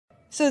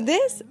So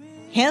this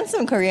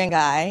handsome Korean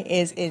guy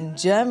is in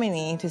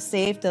Germany to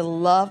save the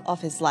love of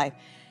his life.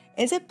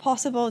 Is it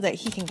possible that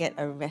he can get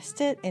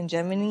arrested in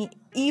Germany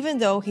even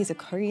though he's a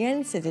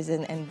Korean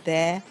citizen and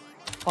there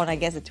on, I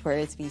guess, a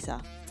tourist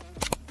visa?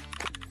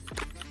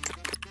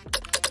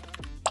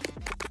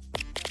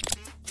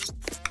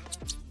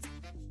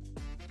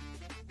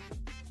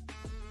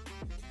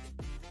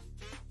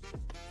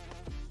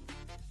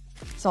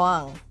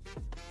 Soang,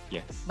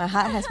 Yes. my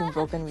heart has been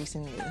broken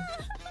recently.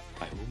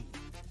 By whom?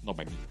 Not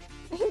by me.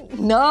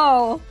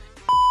 No!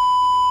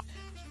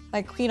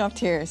 Like Queen of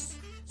Tears.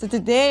 So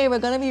today we're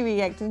going to be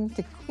reacting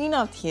to Queen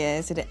of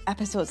Tears, to the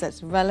episodes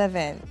that's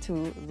relevant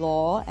to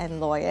law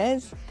and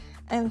lawyers,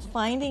 and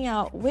finding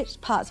out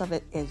which parts of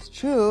it is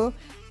true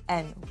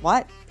and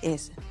what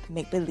is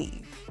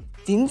make-believe.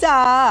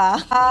 진짜!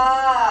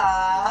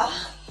 Ah!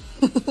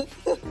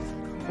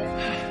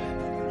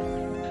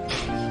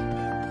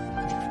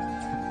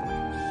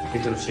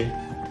 김태우 씨.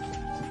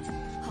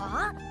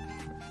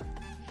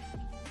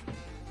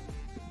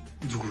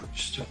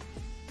 누구시죠?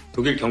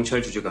 독일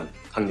경찰 주재관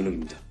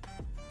강민욱입니다.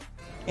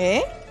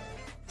 Eh?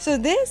 So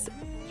this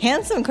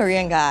handsome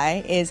Korean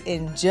guy is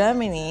in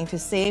Germany to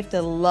save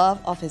the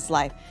love of his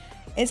life.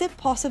 Is it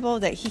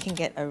possible that he can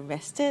get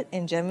arrested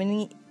in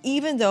Germany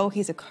even though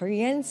he's a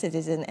Korean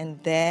citizen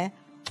and there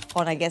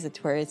on, I guess, a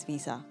tourist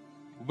visa?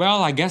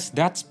 Well, I guess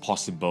that's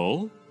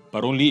possible,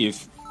 but only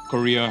if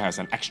Korea has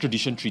an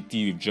extradition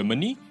treaty with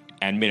Germany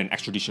and made an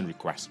extradition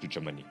request to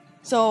Germany.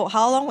 So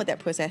how long would that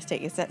process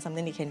take? Is that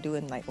something you can do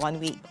in like 1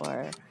 week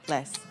or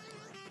less?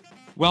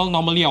 Well,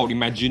 normally I would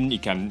imagine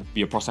it can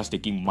be a process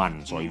taking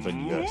months or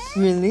even years.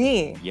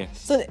 Really?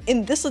 Yes. So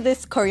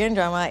this Korean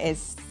drama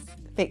is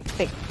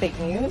fake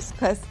news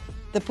because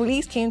the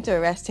police came to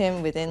arrest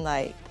him within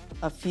like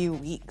a few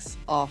weeks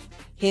of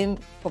him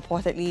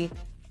purportedly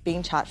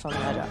being charged for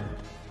murder.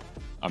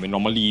 I mean,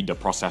 normally the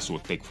process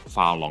would take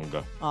far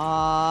longer.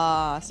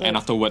 So And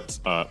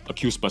afterwards,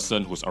 accused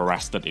person who's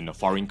arrested in a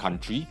foreign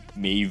country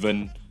may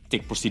even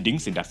take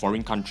proceedings in that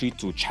foreign country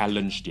to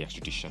challenge the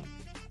extradition.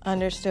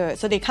 understood.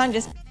 So they can't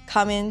just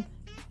come in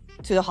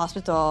to the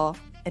hospital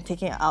and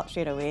taking it out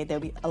straight away.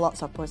 There'll be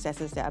lots of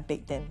processes that are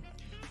baked in.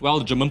 Well,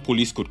 German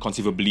police could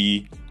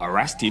conceivably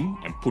arrest him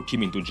and put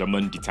him into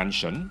German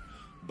detention,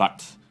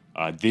 but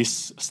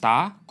this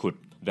star could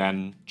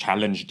then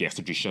challenge the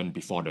extradition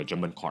before the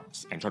German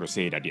courts and try to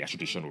say that the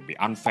extradition would be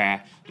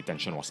unfair,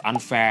 detention was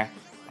unfair,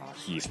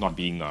 he is not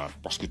being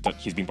prosecuted,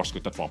 he's being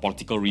prosecuted for a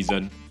political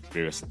reason,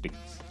 various things.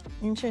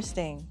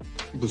 Interesting.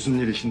 무슨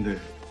일이신데?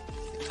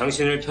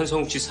 당신을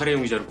편성욱 씨 살해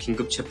용의자로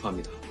긴급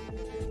체포합니다.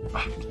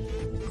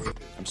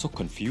 I'm so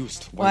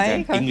confused. Why are Why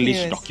you is an English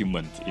confused?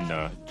 document in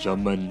a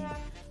German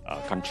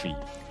country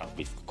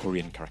with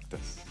Korean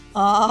characters?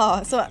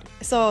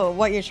 So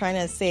what you're trying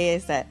to say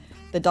is that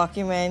the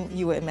document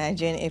you would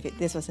imagine if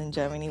this was in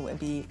Germany would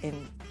be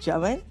in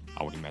German?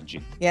 I would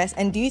imagine. Yes,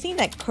 and do you think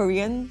that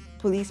Korean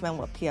policemen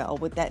will appear, or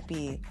would that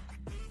be...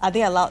 Are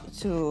they allowed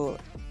to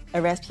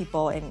arrest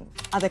people in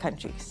other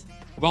countries?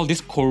 Well,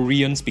 this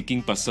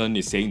Korean-speaking person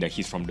is saying that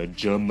he's from the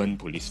German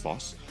police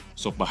force,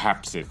 so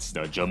perhaps it's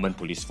the German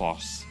police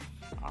force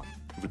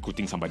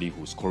recruiting somebody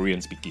who's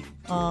Korean-speaking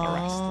to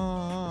arrest.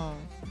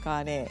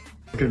 Got it.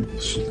 그게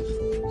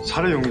무슨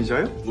살해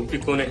용의자요?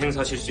 묵비권을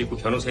행사하실 수 있고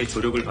변호사의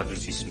조력을 받을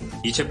수 있습니다.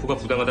 이 체포가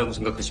부당하다고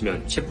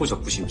생각하시면 체포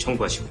적부심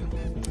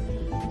청구하시고요.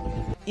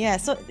 Yeah,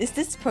 so is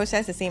this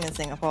process the same in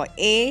Singapore?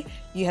 A,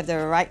 you have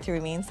the right to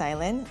remain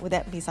silent. Would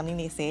that be something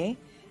they say?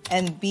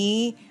 And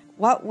B,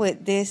 what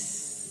would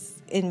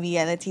this in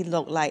reality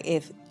look like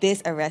if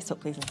this arrest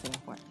took place in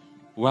Singapore?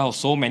 Well,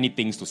 so many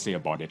things to say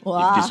about it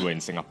Wow. if this were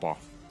in Singapore.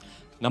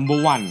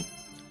 Number one,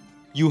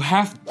 you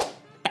have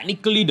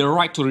technically the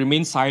right to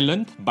remain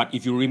silent, but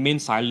if you remain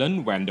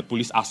silent when the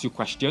police ask you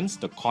questions,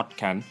 the court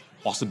can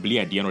possibly,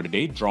 at the end of the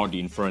day, draw the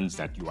inference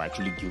that you are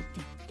actually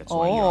guilty. That's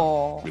why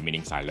you're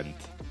remaining silent.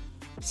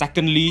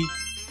 Secondly,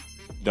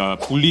 the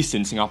police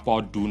in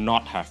Singapore do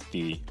not have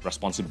the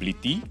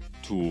responsibility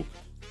to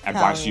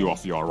advise you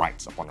of your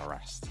rights upon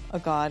arrest. Oh,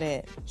 got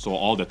it. So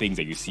all the things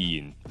that you see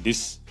in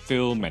this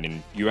film and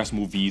in US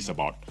movies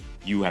about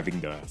you having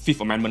the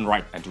Fifth Amendment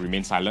right and to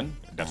remain silent,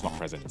 that's not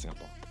present in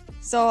Singapore.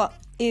 So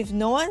if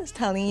no one's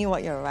telling you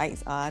what your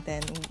rights are,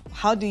 then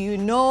how do you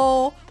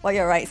know what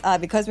your rights are?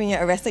 Because when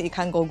you're arrested, you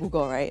can't go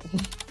Google, right?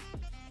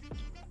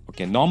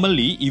 Okay,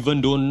 normally,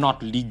 even though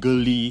not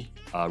legally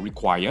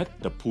required,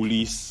 the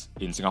police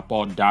in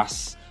Singapore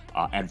does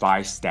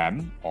advise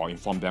them or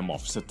inform them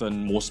of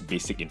certain most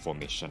basic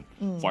information.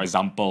 For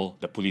example,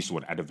 the police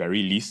would at the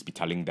very least be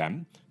telling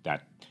them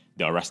that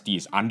the arrestee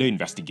is under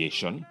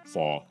investigation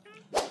for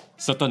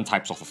certain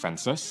types of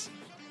offences,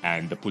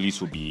 and the police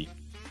will be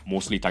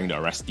mostly telling the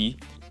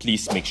arrestee,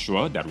 please make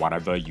sure that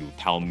whatever you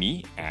tell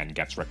me and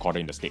gets recorded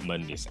in the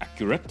statement is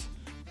accurate.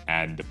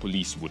 And the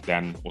police would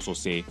then also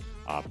say,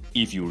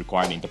 if you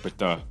require an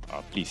interpreter,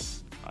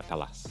 please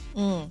tell us.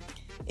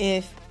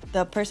 If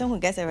the person who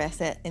gets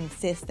arrested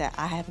insists that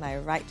I have my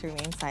right to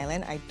remain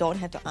silent, I don't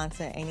have to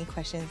answer any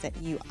questions that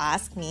you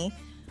ask me,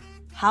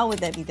 how would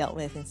that be dealt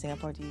with in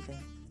Singapore, do you think?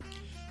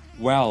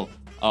 Well,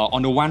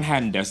 On the one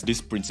hand, there's this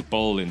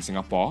principle in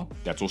Singapore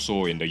that's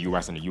also in the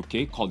US and the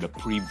UK called the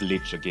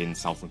privilege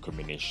against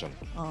self-incrimination.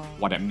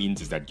 What that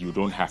means is that you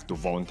don't have to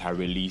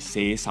voluntarily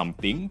say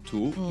something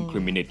to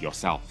incriminate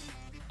yourself.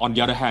 On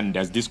the other hand,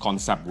 there's this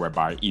concept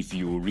whereby if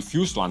you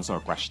refuse to answer a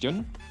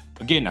question,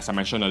 again, as I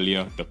mentioned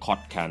earlier, the court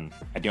can,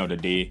 at the end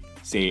of the day,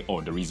 say,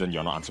 oh, the reason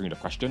you're not answering the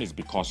question is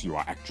because you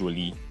are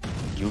actually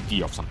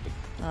guilty of something.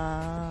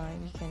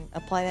 You can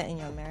apply that in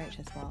your marriage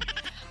as well.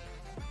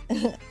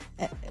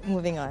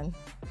 Moving on.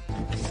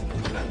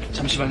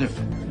 잠시만요.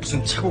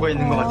 무슨 착오가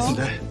있는 것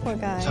같은데. Poor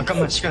guy.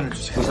 잠깐만 시간을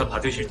주세요. 조사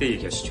받으실 때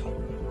얘기하시죠.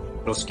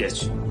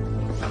 로스케치.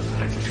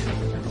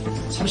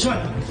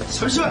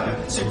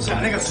 잠시만요. 지금 제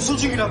아내가 수소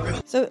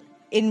중이라고요. So,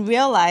 in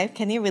real life,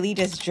 can you really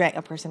just drag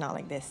a person out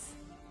like this?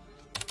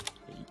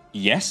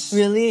 Yes.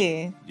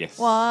 Really? Yes.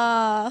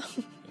 Wow.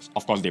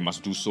 Of course, they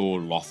must do so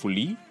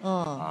lawfully.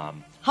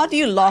 How do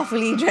you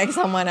lawfully drag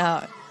someone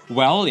out?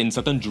 Well, in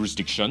certain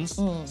jurisdictions,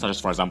 such as,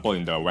 for example,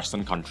 in the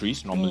Western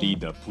countries, normally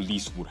the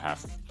police would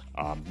have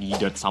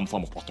needed some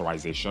form of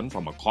authorization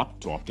from a court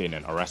to obtain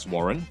an arrest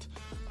warrant.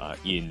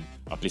 In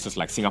places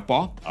like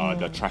Singapore,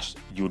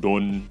 you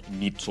don't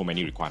need so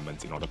many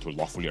requirements in order to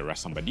lawfully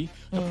arrest somebody.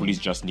 The police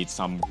just need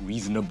some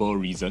reasonable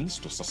reasons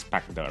to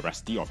suspect the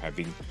arrestee of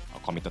having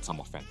committed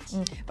some offense.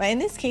 But in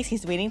this case,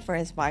 he's waiting for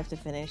his wife to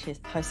finish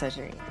her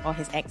surgery, or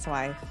his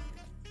ex-wife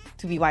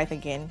to be wife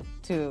again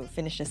to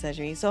finish the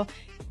surgery. So,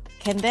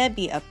 can there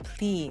be a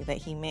plea that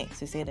he makes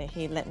to say that,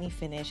 hey, let me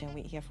finish and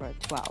wait here for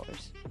 2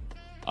 hours?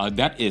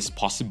 That is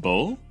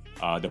possible.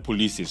 The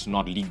police is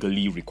not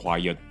legally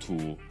required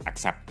to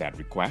accept that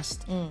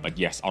request. But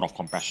yes, out of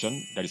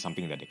compassion, that is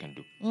something that they can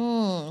do.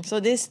 So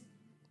this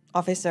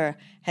officer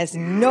has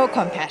no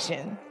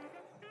compassion.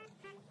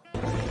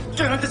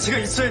 깨어날 때 제가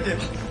있어야 돼요.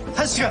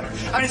 1시간,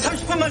 아니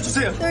 30분만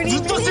주세요.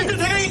 눈 떴을 때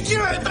내가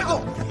있기로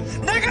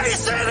했다고! 내가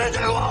있어야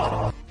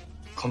된다고!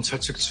 검찰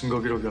측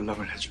증거 기록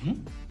연락을 해줘.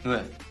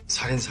 왜?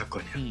 살인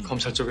사건이야.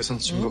 검찰 쪽에선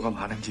증거가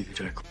많은 게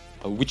유리할 거.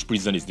 Which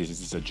prison is this? Is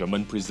this a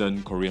German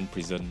prison, Korean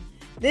prison?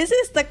 This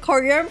is the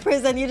Korean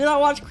prison. You did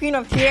not watch Queen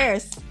of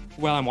Tears.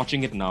 Well, I'm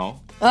watching it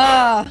now.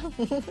 Ah.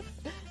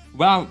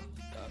 Well,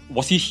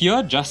 was he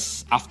here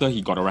just after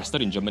he got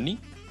arrested in Germany?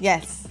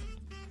 Yes.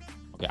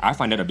 Okay, I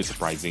find that a bit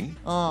surprising.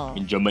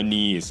 In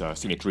Germany is a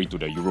signatory to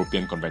the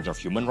European Convention of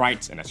Human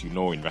Rights, and as you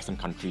know, in Western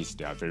countries,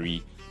 they are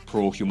very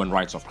pro-human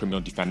rights of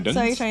criminal defendants.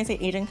 So you're trying to say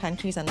Asian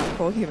countries are not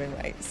pro-human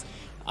rights?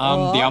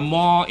 They are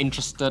more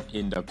interested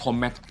in the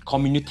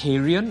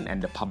communitarian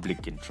and the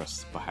public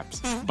interests,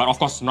 perhaps. But of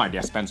course, not at the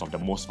expense of the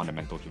most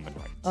fundamental human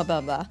rights.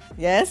 Blah, blah.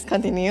 Yes,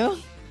 continue.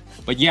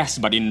 But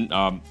in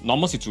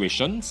normal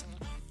situations,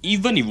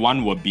 even if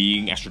one were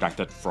being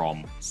extradited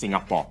from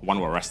Singapore, one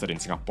were arrested in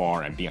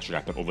Singapore and being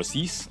extradited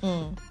overseas,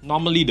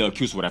 normally the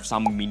accused would have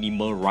some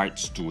minimal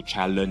rights to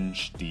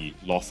challenge the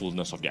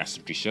lawfulness of the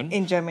extradition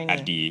In Germany.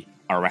 at the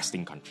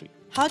arresting country.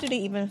 How do they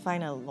even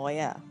find a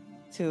lawyer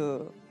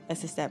to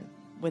assist them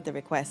with the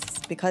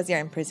requests because they're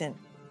in prison?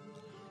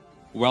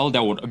 Well,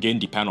 that would again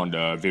depend on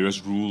the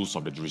various rules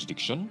of the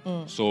jurisdiction.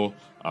 So,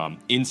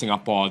 in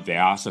Singapore,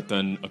 there are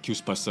certain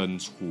accused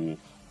persons who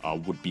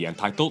would be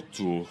entitled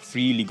to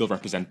free legal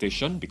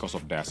representation because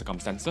of their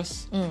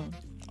circumstances.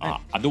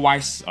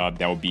 Otherwise,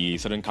 there will be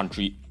certain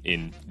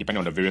depending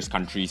on the various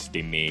countries,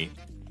 they may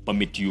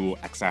permit you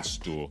access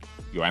to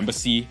your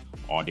embassy,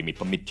 or they may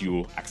permit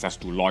you access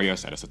to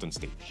lawyers at a certain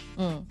stage.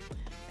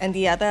 And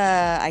the other,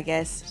 I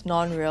guess,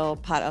 non-real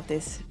part of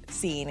this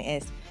scene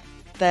is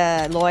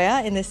the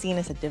lawyer in the scene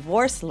is a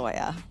divorce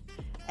lawyer.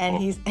 And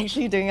he's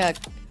actually doing a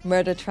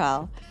murder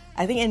trial.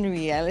 I think in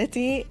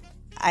reality,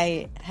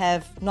 I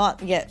have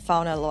not yet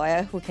found a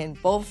lawyer who can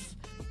both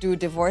do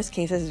divorce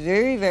cases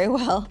very, very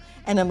well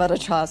and a murder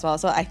trial as well.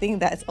 So I think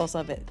that's also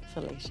a bit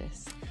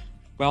fallacious.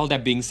 Well,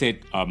 that being said,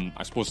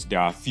 I suppose there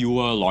are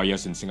fewer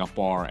lawyers in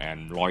Singapore,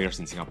 and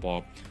lawyers in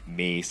Singapore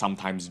may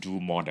sometimes do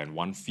more than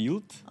one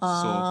field.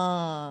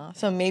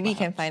 So maybe you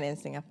can find it in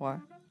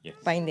Singapore. Yes.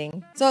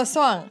 Finding. So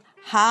Swang,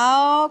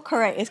 how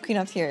correct is Queen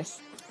of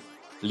Tears?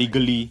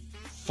 Legally,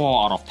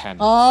 4 out of 10.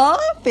 Oh,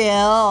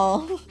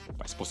 Phil.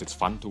 I suppose it's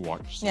fun to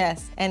watch. So.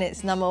 Yes, and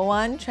it's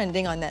 #1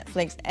 trending on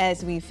Netflix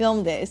as we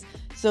film this.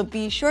 So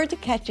be sure to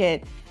catch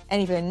it. And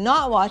if you're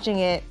not watching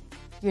it,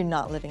 you're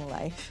not living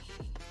life.